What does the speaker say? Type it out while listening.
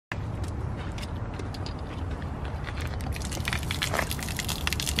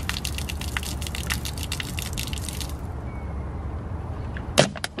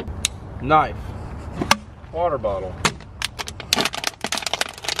Knife. Water bottle.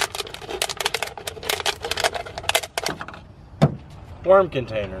 Worm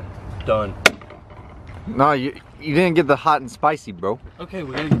container. Done. No, you didn't get the hot and spicy, bro. Okay,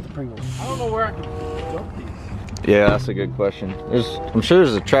 we gotta get the Pringles. I don't know where I can dump these. Yeah, that's a good question. I'm sure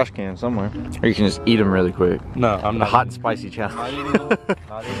there's a trash can somewhere. Or you can just eat them really quick. No, I'm not. The hot and spicy challenge. Not eating them.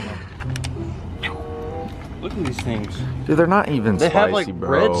 Not eating them. Look at these things. Dude, they're not even they spicy, have like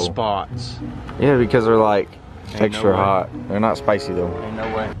bro. red spots. Yeah, because they're like extra no way. hot. They're not spicy though. Ain't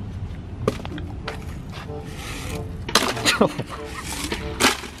no way.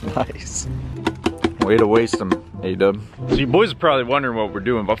 Nice. Way to waste them, A-Dub. So you boys are probably wondering what we're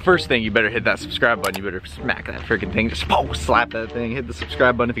doing, but first thing, you better hit that subscribe button. You better smack that freaking thing. Just slap that thing. Hit the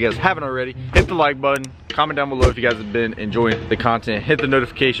subscribe button if you guys haven't already. Hit the like button. Comment down below if you guys have been enjoying the content. Hit the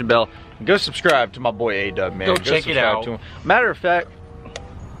notification bell. And go subscribe to my boy A-Dub, man. Go check it out. To him. Matter of fact,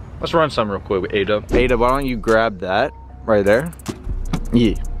 let's run some real quick with A-Dub. A-Dub, why don't you grab that right there?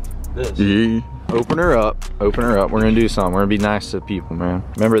 Yeah. This. Yeah. Open her up. Open her up. We're gonna do something. We're gonna be nice to people, man.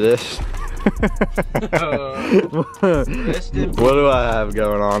 Remember this? What do I have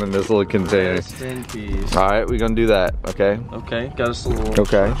going on in this little container? Rest in peace. All right, we're gonna do that. Okay. Okay. Got us a little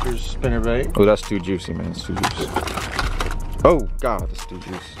spinnerbait. Oh, that's too juicy, man. It's too juicy. Oh God, that's too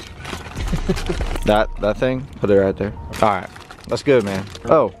juicy. that thing. Put it right there. All right. That's good, man.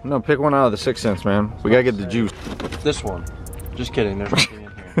 Oh no, pick one out of the 6 cents, man. We gotta get the juice. This one. Just kidding. There's nothing in here.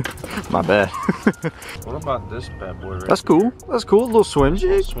 My bad. What about this bad boy right That's cool. That's cool. A little swim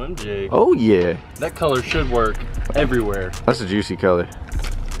jig. Swim jig. Oh yeah. That color should work everywhere. That's a juicy color.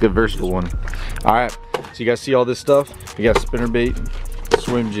 Good versatile one. All right. So you guys see all this stuff? We got spinnerbait,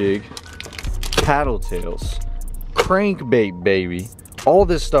 swim jig, paddle tails, crankbait, baby. All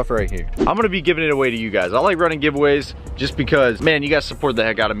this stuff right here. I'm gonna be giving it away to you guys. I like running giveaways just because, man, you guys support the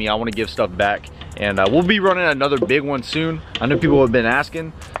heck out of me. I wanna give stuff back. And we'll be running another big one soon. I know people have been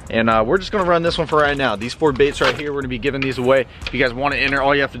asking. And we're just gonna run this one for right now. These 4 baits right here, we're gonna be giving these away. If you guys wanna enter,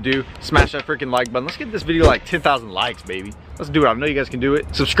 all you have to do, smash that freaking like button. Let's get this video like 10,000 likes, baby. Let's do it. I know you guys can do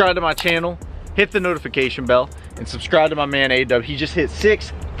it. Subscribe to my channel. Hit the notification bell. And subscribe to my man A-Dub. He just hit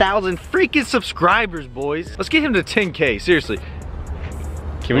 6,000 freaking subscribers, boys. Let's get him to 10K, seriously.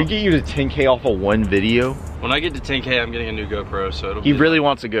 Can we get you to 10K off of one video? When I get to 10K, I'm getting a new GoPro, so it'll He really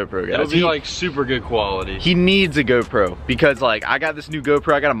wants a GoPro, guys. It'll be like super good quality. He needs a GoPro because like I got this new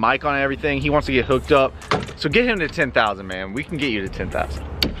GoPro, I got a mic on and everything. He wants to get hooked up. So get him to 10,000, man. We can get you to 10,000.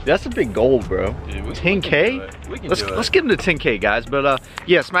 That's a big goal, bro. Dude, 10K? Let's get him to 10K, guys. But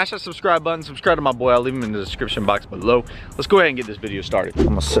yeah, smash that subscribe button. Subscribe to my boy. I'll leave him in the description box below. Let's go ahead and get this video started. I'm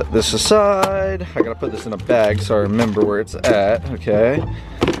gonna set this aside. I gotta put this in a bag so I remember where it's at. Okay.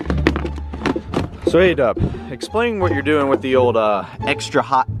 So A-Dub, explain what you're doing with the old extra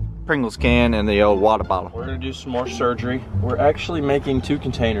hot Pringles can and the old water bottle. We're gonna do some more surgery. We're actually making 2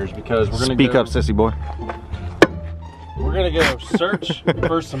 containers because we're gonna Speak up, sissy boy. We're gonna go search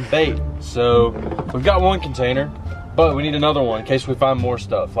for some bait. So we've got 1 container, but we need another one in case we find more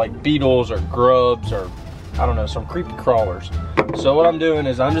stuff like beetles or grubs or I don't know, some creepy crawlers. So what I'm doing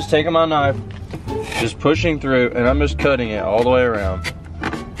is I'm just taking my knife, just pushing through, and I'm just cutting it all the way around.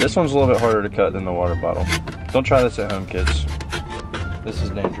 This one's a little bit harder to cut than the water bottle. Don't try this at home, kids. This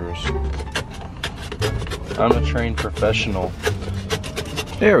is dangerous. I'm a trained professional.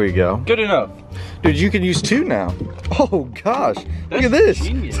 There we go. Good enough. Dude, you can use 2 now. Oh gosh, look at this.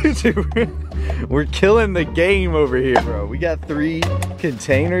 Dude, we're killing the game over here, bro. We got 3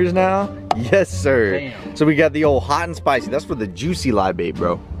 containers now. Yes, sir. Damn. So we got the old hot and spicy. That's for the juicy live bait,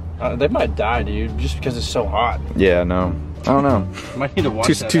 bro. They might die, dude, just because it's so hot. Yeah, no. I don't know. Might need to watch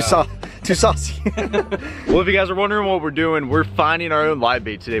that Too saucy. Well, if you guys are wondering what we're doing, we're finding our own live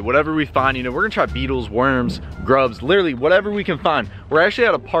bait today. Whatever we find, you know, we're gonna try beetles, worms, grubs, literally whatever we can find. We're actually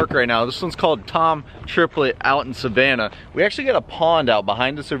at a park right now. This one's called Tom Triplet out in Savannah. We actually got a pond out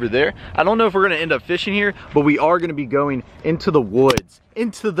behind us over there. I don't know if we're gonna end up fishing here, but we are gonna be going into the woods,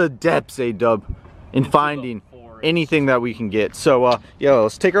 into the depths, A-Dub, and finding anything that we can get. So yo,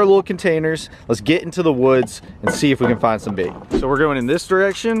 let's take our little containers, let's get into the woods and see if we can find some bait. So we're going in this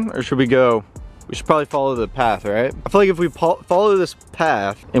direction, or should we go, we should probably follow the path, right? I feel like if we follow this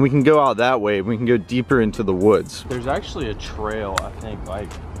path and we can go out that way, we can go deeper into the woods. There's actually a trail, I think,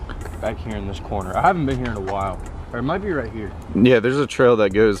 like back here in this corner. I haven't been here in a while, or it might be right here. Yeah, there's a trail that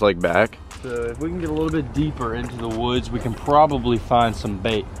goes like back. So if we can get a little bit deeper into the woods, we can probably find some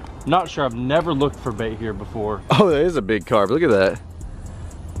bait. Not sure, I've never looked for bait here before. Oh, that is a big carp. Look at that.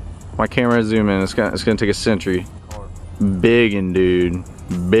 My camera zoom in. It's gonna take a century. Biggin', dude.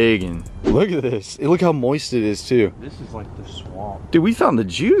 Biggin'. Look at this. Look how moist it is too. This is like the swamp. Dude, we found the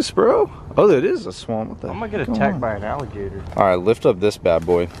juice, bro. Oh, that is a swamp. What the I'm gonna get attacked by an alligator. All right, lift up this bad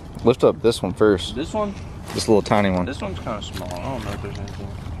boy. Lift up this one first. This one? This little tiny one. This one's kind of small. I don't know if there's anything.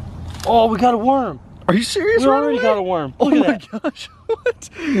 Oh, we got a worm. Are you serious? We already got a worm. Oh Look my at that. gosh.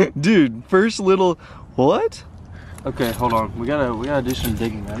 What? Dude, first little, what? Okay, hold on. We gotta do some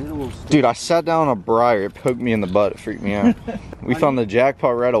digging. I need a little stick. Dude, I sat down on a briar. It poked me in the butt. It freaked me out. We found the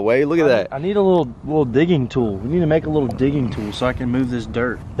jackpot right away. Look at that. I need a little digging tool. We need to make a little digging tool so I can move this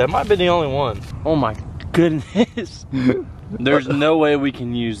dirt. That might be the only one. Oh my goodness. There's no way we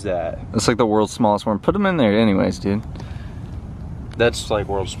can use that. It's like the world's smallest worm. Put them in there anyways, dude. That's like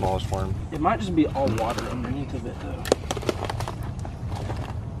world's smallest worm. It might just be all water underneath of it though.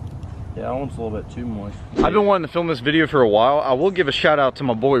 Yeah, that one's a little bit too moist. I've been wanting to film this video for a while. I will give a shout out to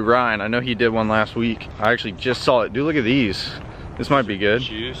my boy Ryan. I know he did one last week. I actually just saw it. Dude, look at these. This might be good.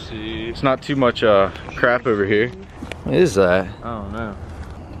 Juicy. It's not too much crap over here. What is that? I don't know.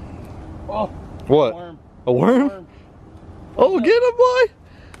 Oh. What? Worm. A worm? Worm. Oh, get him,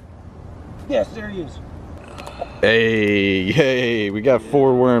 boy. Yes, there he is. Hey, we got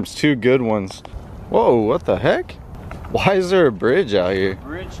 4 worms, 2 good ones. Whoa, what the heck? Why is there a bridge out here?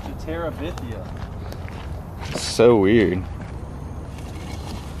 Bridge to Terabithia. So weird.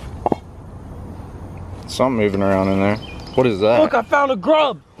 Something moving around in there. What is that? Look, I found a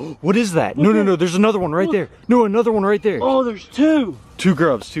grub. What is that? No, there's another one right there. No, another one right there. Oh, there's 2. 2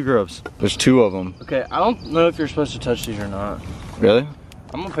 grubs, 2 grubs. There's 2 of them. Okay, I don't know if you're supposed to touch these or not. Really?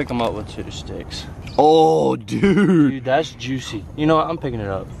 I'm gonna pick them up with 2 sticks. Oh, dude. Dude, that's juicy. You know what? I'm picking it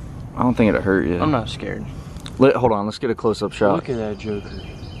up. I don't think it'll hurt you. I'm not scared. Hold on, let's get a close-up shot. Look at that joker.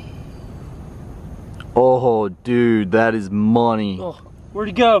 Oh, dude, that is money. Oh, where'd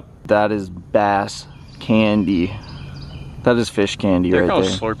he go? That is bass candy. That is fish candy right there. They're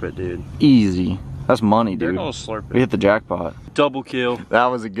gonna slurp it, dude. Easy. That's money, dude. They're gonna slurp it. We hit the jackpot. Double kill.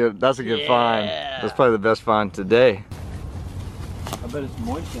 That's a good find. That's probably the best find today. I bet it's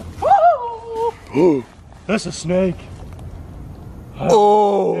moist now. That's a snake.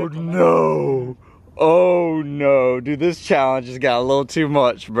 Oh no. Oh no. Dude, this challenge has got a little too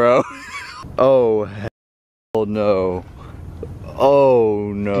much, bro. Oh hell no.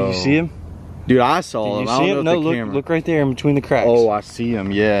 Oh no. Did you see him? Dude, I saw him. Did you see him? No, look right there in between the cracks. Oh, I see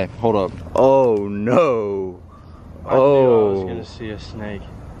him. Yeah. Hold up. Oh no. I knew I was gonna see a snake.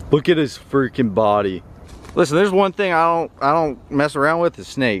 Look at his freaking body. Listen, there's one thing I don't mess around with is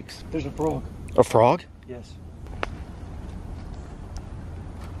snakes. There's a frog. A frog? Yes.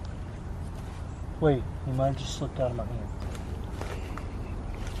 Wait, he might have just slipped out of my hand.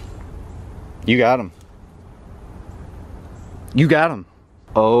 You got him. You got him.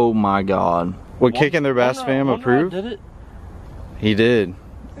 Oh my God. What, Kicking Their Bass fam approved? Did it? He did.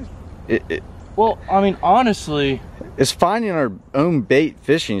 Well, I mean, honestly, it's finding our own bait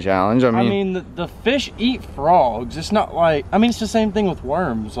fishing challenge. I mean the fish eat frogs. It's not like, I mean, it's the same thing with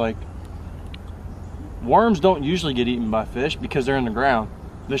worms. Like, worms don't usually get eaten by fish because they're in the ground.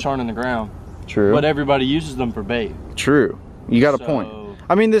 Fish aren't in the ground. True. But everybody uses them for bait. True. You got a point.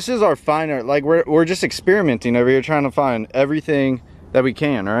 I mean, this is our finer, like we're just experimenting over here trying to find everything that we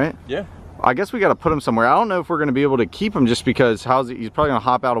can, right? Yeah. I guess we got to put him somewhere. I don't know if we're going to be able to keep him just because he's probably going to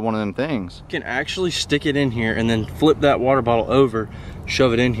hop out of one of them things. You can actually stick it in here and then flip that water bottle over,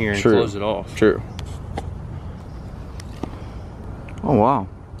 shove it in here and close it off. True. Oh, wow.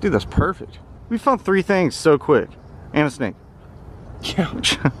 Dude, that's perfect. We found 3 things so quick. And a snake. Yeah.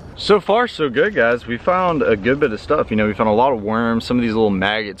 So far, so good, guys. We found a good bit of stuff. You know, we found a lot of worms, some of these little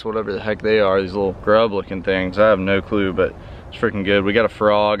maggots, whatever the heck they are, these little grub looking things. I have no clue, but it's freaking good. We got a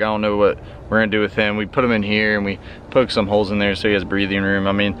frog. I don't know what we're gonna do with him. We put him in here and we poked some holes in there so he has breathing room.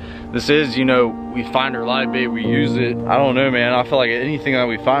 I mean, this is, you know, we find our live bait, we use it. I don't know, man. I feel like anything that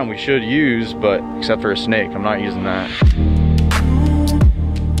we find we should use, but except for a snake, I'm not using that.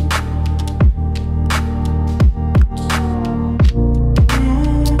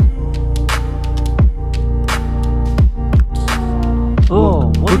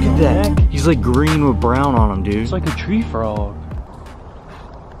 Oh, look at that. He's like green with brown on him, dude. It's like a tree frog.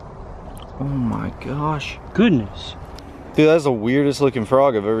 Oh my gosh. Goodness. Dude, that's the weirdest looking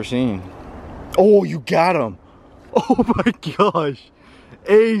frog I've ever seen. Oh, you got him. Oh my gosh.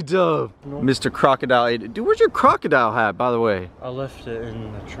 A-dub. Nope. Mr. Crocodile ate it. Dude, where's your crocodile hat, by the way? I left it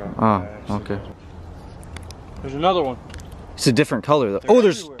in the truck. Oh, okay. There's another one. It's a different color,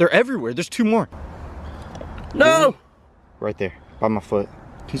 though. They're everywhere. There's 2 more. No! Right there, by my foot.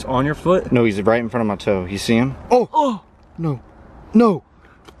 He's on your foot? No, he's right in front of my toe. You see him? Oh! Oh! No. No!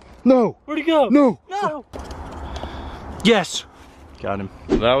 No! Where'd he go? No! No! Yes! Got him.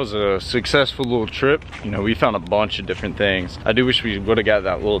 That was a successful little trip. You know, we found a bunch of different things. I do wish we would have got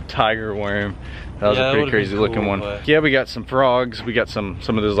that little tiger worm. That was a pretty crazy looking one. Yeah, we got some frogs. We got some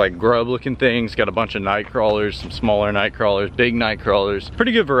of those like grub looking things. Got a bunch of night crawlers, some smaller night crawlers, big night crawlers.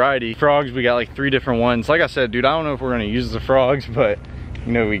 Pretty good variety. Frogs, we got like 3 different ones. Like I said, dude, I don't know if we're gonna use the frogs, but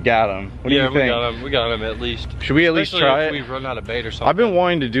you know, we got them. What do you think? We got them at least. Should we at least try it? We've run out of bait or something. I've been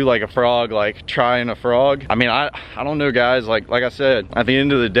wanting to do like a frog, like trying a frog. I mean, I don't know, guys. Like I said, at the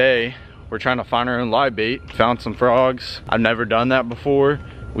end of the day, we're trying to find our own live bait. Found some frogs. I've never done that before.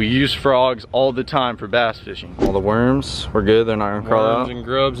 We use frogs all the time for bass fishing. All the worms, we're good. They're not gonna crawl out. Worms and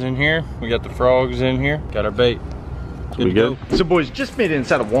grubs in here. We got the frogs in here. Got our bait. We good? So boys, just made it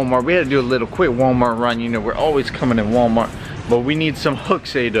inside of Walmart. We had to do a little quick Walmart run. You know, we're always coming in Walmart, but we need some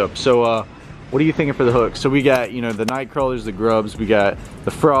hooks ate up. So what are you thinking for the hooks? So we got, you know, the night crawlers, the grubs, we got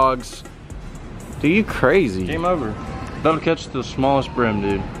the frogs. Dude, you crazy. Game over. That'll catch the smallest brim,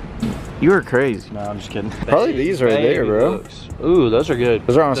 dude. You are crazy. No, I'm just kidding. Probably these right there, bro. Hooks. Ooh, those are good.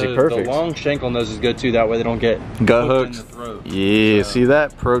 Those are honestly perfect. The long shank on those is good too. That way they don't get gut hooks. in the throat. Yeah, see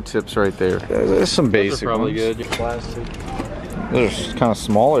that? Pro tips right there. There's some basic those are probably ones. good. Plastic. Those are kind of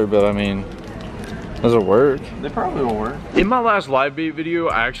smaller, but I mean, those will work. They probably will work. In my last live bait video,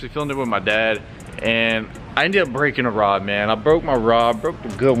 I actually filmed it with my dad, and I ended up breaking a rod, man. I broke my rod, broke the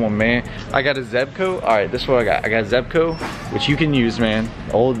good one, man. I got a Zebco. All right, this is what I got. I got a Zebco, which you can use, man.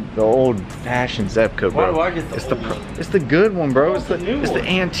 The old-fashioned Zebco, bro. Why do I get the it's the good one, bro. It's the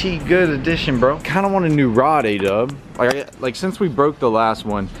antique good edition, bro. Kind of want a new rod, A-Dub. Like since we broke the last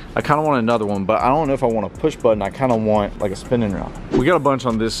one, I kind of want another one, but I don't know if I want a push button. I kind of want like a spinning rod. We got a bunch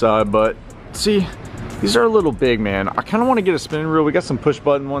on this side, but see, these are a little big, man. I kind of want to get a spinning reel. We got some push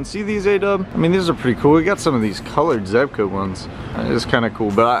button ones. See these, A-Dub? I mean, these are pretty cool. We got some of these colored Zebco ones. It's kind of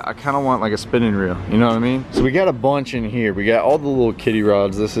cool, but I kind of want like a spinning reel. You know what I mean? So we got a bunch in here. We got all the little kitty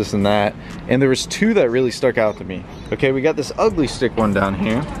rods, this, and that. And there was 2 that really stuck out to me. Okay, we got this ugly stick one down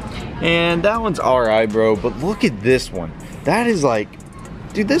here. And that one's all right, bro. But look at this one. That is like,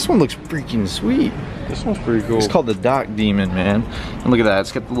 dude, this one looks freaking sweet. This one's pretty cool. It's called the Dock Demon, man. And look at that.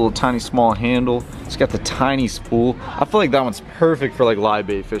 It's got the little tiny small handle. It's got the tiny spool. I feel like that one's perfect for like live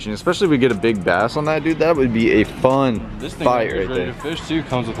bait fishing, especially if we get a big bass on that, dude. That would be a fun fight right there. Ready to fish too.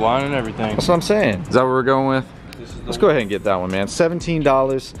 Comes with line and everything. That's what I'm saying. Is that what we're going with? Let's go ahead and get that one, man.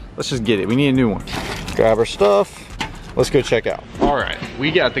 $17. Let's just get it. We need a new one. Grab our stuff. Let's go check out. All right,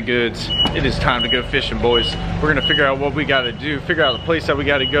 we got the goods. It is time to go fishing, boys. We're gonna figure out what we gotta do, figure out the place that we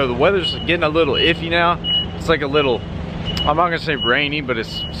gotta go. The weather's getting a little iffy now. It's like a little, I'm not gonna say rainy, but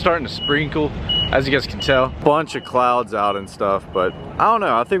it's starting to sprinkle, as you guys can tell. Bunch of clouds out and stuff, but I don't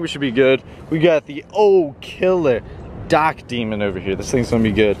know, I think we should be good. We got the old killer Dock Demon over here. This thing's gonna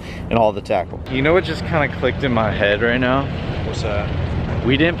be good, and all the tackle. You know what just kind of clicked in my head right now? What's that?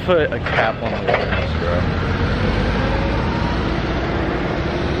 We didn't put a cap on the worms, bro.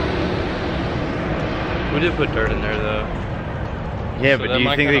 We did put dirt in there though. Yeah, so but do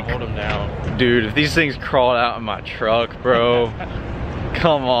you think they hold them down? Dude, if these things crawled out in my truck, bro.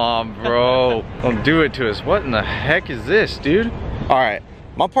 Come on, bro. Don't do it to us. What in the heck is this, dude? All right,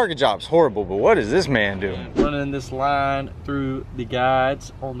 my parking job's horrible, but what is this man doing? Running this line through the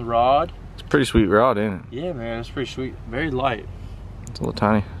guides on the rod. It's a pretty sweet rod, isn't it? Yeah, man, it's pretty sweet. Very light. It's a little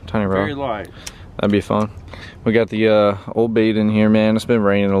tiny rod. Very light. That'd be fun. We got the old bait in here, man. It's been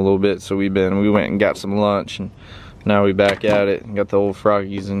raining a little bit, so we went and got some lunch, and now we back at it. Got the old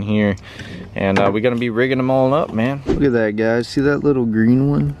froggies in here, and we're gonna be rigging them all up, man. Look at that, guys. See that little green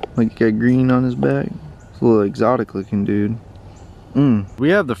one? Like, got green on his back. It's a little exotic looking dude.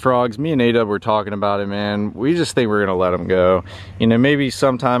 We have the frogs. Me and A-Dub were talking about it, man. We just think we're gonna let them go. You know, maybe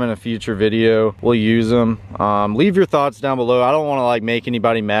sometime in a future video we'll use them. Leave your thoughts down below. I don't want to like make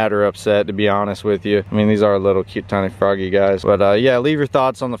anybody mad or upset, to be honest with you. I mean, these are little cute tiny froggy guys, but yeah, leave your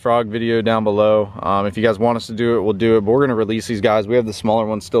thoughts on the frog video down below. If you guys want us to do it, we'll do it, but we're gonna release these guys. We have the smaller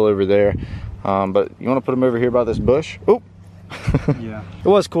ones still over there, but you want to put them over here by this bush? Oh. Yeah. It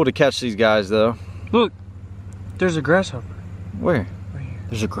was cool to catch these guys though. Look, there's a grasshopper. Where? Right here.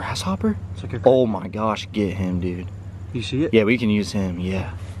 There's a grasshopper? It's like a oh my gosh, get him, dude. You see it? Yeah, we can use him,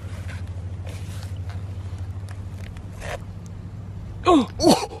 yeah. Oh!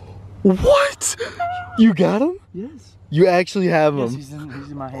 What? You got him? Yes. You actually have him? Yes, he's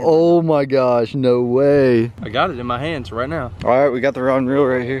in my hand. Oh my gosh, no way. I got it in my hands right now. All right, we got the rod and reel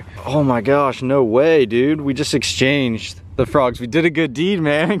right here. Oh my gosh, no way, dude. We just exchanged the frogs. We did a good deed,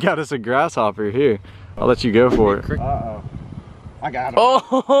 man. Got us a grasshopper here. I'll let you go for it. Uh-oh. I got him.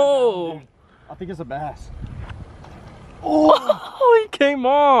 Oh! I think it's a bass. Oh, he came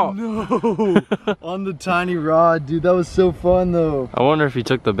off. No. On the tiny rod, dude. That was so fun though. I wonder if he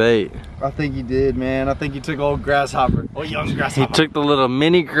took the bait. I think he did, man. I think he took old grasshopper. Oh, young grasshopper. He took the little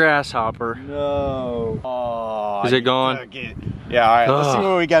mini grasshopper. No. Oh, is it gone? Yeah, all right. Let's see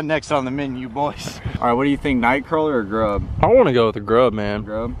what we got next on the menu, boys. All right, what do you think, Nightcrawler or grub? I want to go with the grub, man.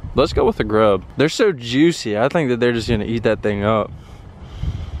 Grub? Let's go with the grub. They're so juicy. I think that they're just gonna eat that thing up.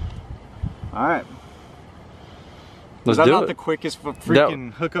 All right. Let's Was that do not it. the quickest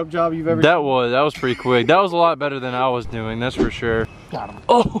freaking hookup job you've ever That seen? was pretty quick. That was a lot better than I was doing, that's for sure. Got him.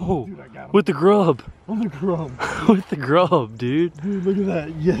 Oh, Dude, I got him. with the grub. On the grub. With the grub, dude. Dude, look at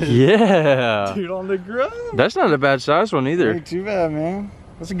that. Yes. Yeah. Dude, on the grub. That's not a bad size one either. Ain't too bad, man.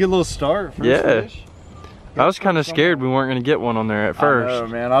 That's a good little start. First Yeah. fish. I was kind of scared we weren't going to get one on there at first. I know,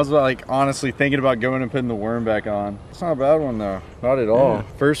 man. I was like honestly thinking about going and putting the worm back on. It's not a bad one though. Not at all. Yeah.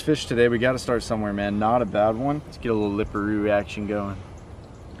 First fish today. We got to start somewhere, man. Not a bad one. Let's get a little lipperoo action going.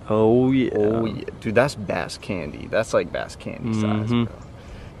 Oh yeah. Oh yeah. Dude, that's bass candy. That's like bass candy size, bro.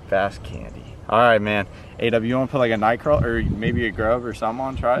 Bass candy. All right, man. AW, you want to put like a nightcrawler or maybe a grub or something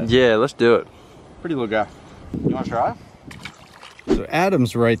on? Try it? Yeah, let's do it. Pretty little guy. You want to try? So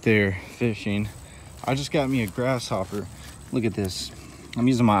Adam's right there fishing. I just got me a grasshopper. Look at this. I'm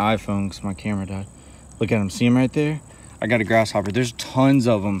using my iPhone because my camera died. Look at him. See him right there? I got a grasshopper. There's tons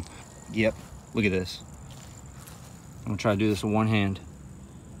of them. Yep. Look at this. I'm going to try to do this with one hand.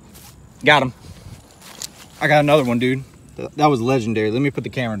 Got him. I got another one, dude. That was legendary. Let me put the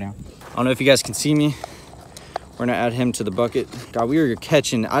camera down. I don't know if you guys can see me. We're going to add him to the bucket. God, we were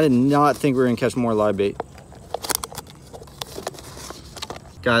catching. I did not think we were going to catch more live bait.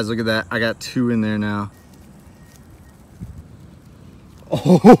 Guys, look at that. I got 2 in there now.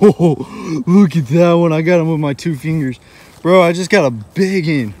 Oh, look at that one. I got him with my 2 fingers. Bro, I just got a big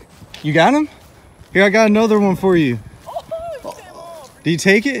one. You got him? Here, I got another one for you. Did you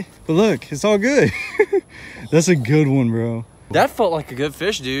take it? But look, it's all good. That's a good one, bro. That felt like a good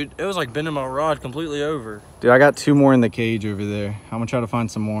fish, dude. It was like bending my rod completely over. Dude, I got 2 more in the cage over there. I'm gonna try to find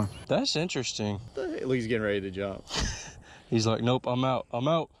some more. That's interesting. Look, he's getting ready to jump. He's like, nope, I'm out. I'm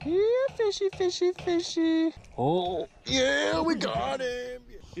out. Yeah, fishy, fishy, fishy. Oh, yeah, we got him.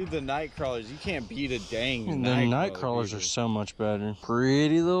 Dude, the night crawlers, you can't beat a dang The night crawlers are so much better.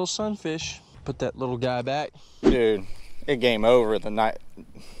 Pretty little sunfish. Put that little guy back. Dude, it game over the night.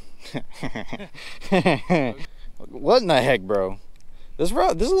 What in the heck, bro? This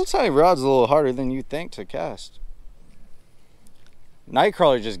little tiny rod's a little harder than you think to cast.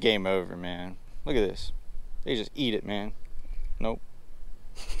 Nightcrawler just game over, man. Look at this. They just eat it, man. Nope.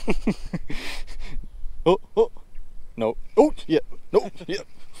 Oh. No. Oh, yeah. No. Yeah.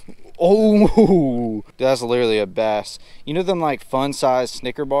 Oh, that's literally a bass. You know them like fun size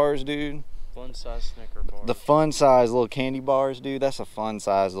Snicker bars, dude? Fun size Snicker bar. The fun size little candy bars, dude. That's a fun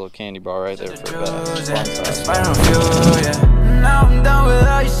size little candy bar right there for a bass. Fun size. Now I'm done with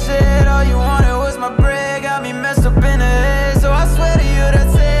all you said. All you wanted was my bread. Got me messed up in the head. So I swear to you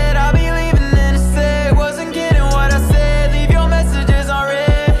that's it. I'll be leaving in a sec. Wasn't kidding what I said. Leave your messages on red.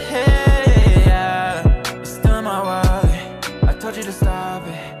 Yeah, it's still in my wallet. I told you to stop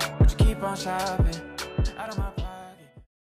it, but you keep on shopping.